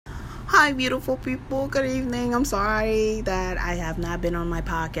Hi, beautiful people. Good evening. I'm sorry that I have not been on my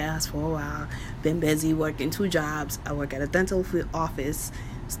podcast for a while. Been busy working 2 jobs. I work at a dental office.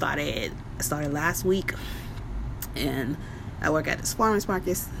 Started last week, and I work at this farmers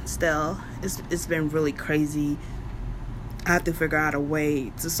market still. It's been really crazy. I have to figure out a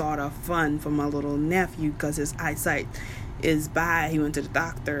way to sort of fund for my little nephew because his eyesight is bad. He went to the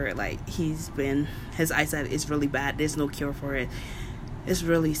doctor. His eyesight is really bad. There's no cure for it. It's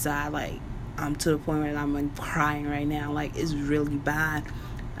really sad. I'm to the point where I'm crying right now. It's really bad.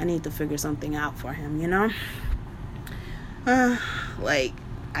 I need to figure something out for him, I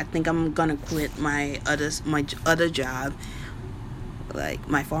think I'm gonna quit my other job,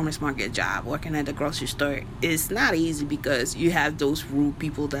 my farmer's market job, working at the grocery store. It's not easy because you have those rude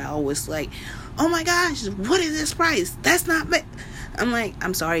people that always oh my gosh, what is this price? That's not me.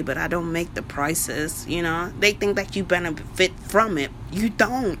 I'm sorry, but I don't make the prices, They think that you benefit from it. You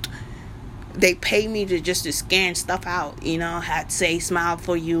don't. They pay me to scan stuff out, say smile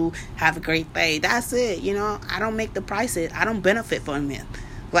for you, have a great day. That's it, I don't make the prices. I don't benefit from it.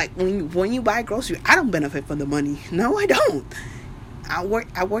 When you buy groceries, I don't benefit from the money. No, I don't. I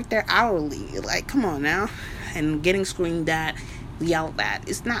work there hourly. Come on now. And getting screamed at, yelled at.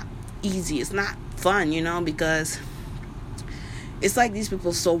 It's not easy. It's not fun, because it's these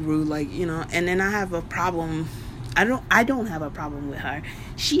people so rude, and then I have a problem. I don't have a problem with her.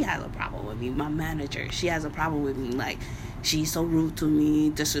 She has a problem with me, my manager. She has a problem with me. She's so rude to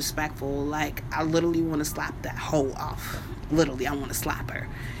me, disrespectful. I literally want to slap that hoe off. Literally, I want to slap her.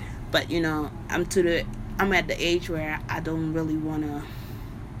 But, I'm at the age where I really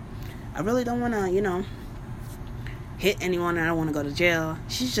don't want to, hit anyone. I don't want to go to jail.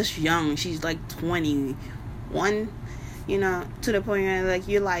 She's just young. She's 21, to the point where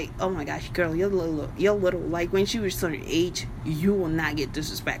you're oh my gosh, girl, you're little. When she was certain age, you will not get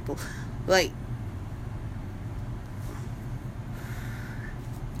disrespectful. I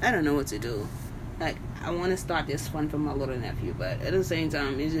don't know what to do. I want to start this fun for my little nephew, but at the same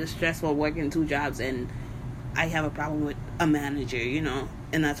time, it's just stressful working 2 jobs, and I have a problem with a manager,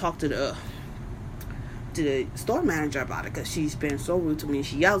 and I talked to the store manager about it because she's been so rude to me.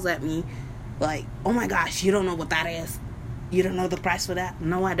 She yells at me oh my gosh, you don't know what that is? You don't know the price for that?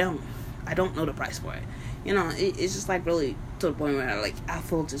 No, I don't. I don't know the price for it. It's just really to the point where I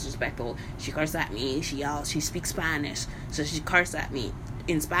feel disrespectful. She curses at me. She yells. She speaks Spanish, so she curses at me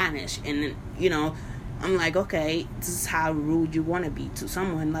in Spanish, and then I'm okay, this is how rude you want to be to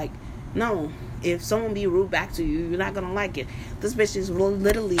someone. No, if someone be rude back to you, you're not gonna like it. This bitch is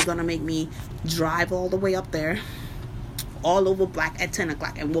literally gonna make me drive all the way up there, all over black at 10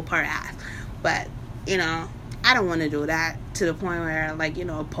 o'clock and whoop her ass. But I don't want to do that to the point where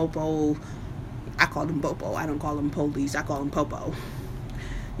Popo, I call him Popo. I don't call him police. I call him Popo.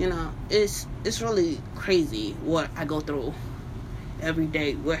 It's really crazy what I go through every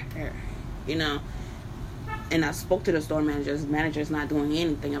day with her. And I spoke to the store manager. The manager's not doing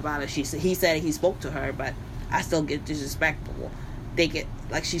anything about it. He said he spoke to her, but I still get disrespectful. They get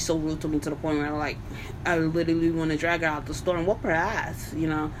she's so rude to me to the point where I literally want to drag her out the store and whoop her ass.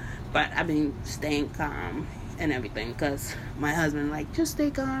 But I've been staying calm and everything because my husband just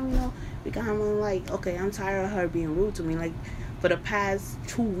stay calm. Be calm. I'm okay, I'm tired of her being rude to me. For the past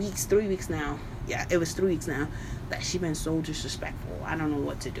 2 weeks, 3 weeks now. Yeah, it was 3 weeks now that she been so disrespectful. I don't know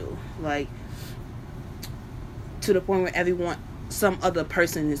what to do. To the point where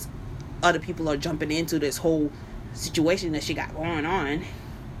other people are jumping into this whole situation that she got going on.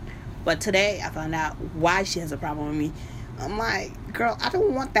 But today I found out why she has a problem with me. I'm girl, I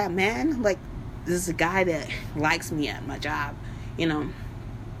don't want that man. This is a guy that likes me at my job, and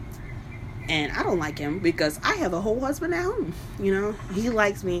I don't like him because I have a whole husband at home. He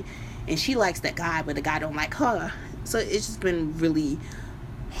likes me and she likes that guy, but the guy don't like her. So it's just been really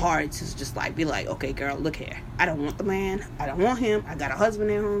hard to just be okay, girl, look here, I don't want the man, I don't want him, I got a husband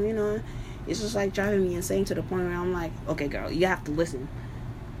at home. It's just driving me insane to the point where I'm okay, girl, you have to listen.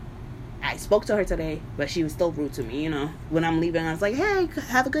 I spoke to her today, but she was still rude to me. When I'm leaving, I was hey,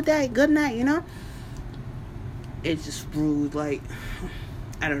 have a good day, good night. It's just rude. I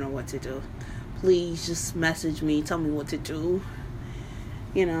don't know what to do. Please just message me, tell me what to do.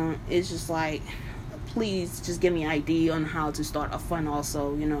 It's just please just give me an idea on how to start a fund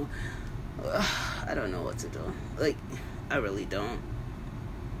also. I don't know what to do. I really don't.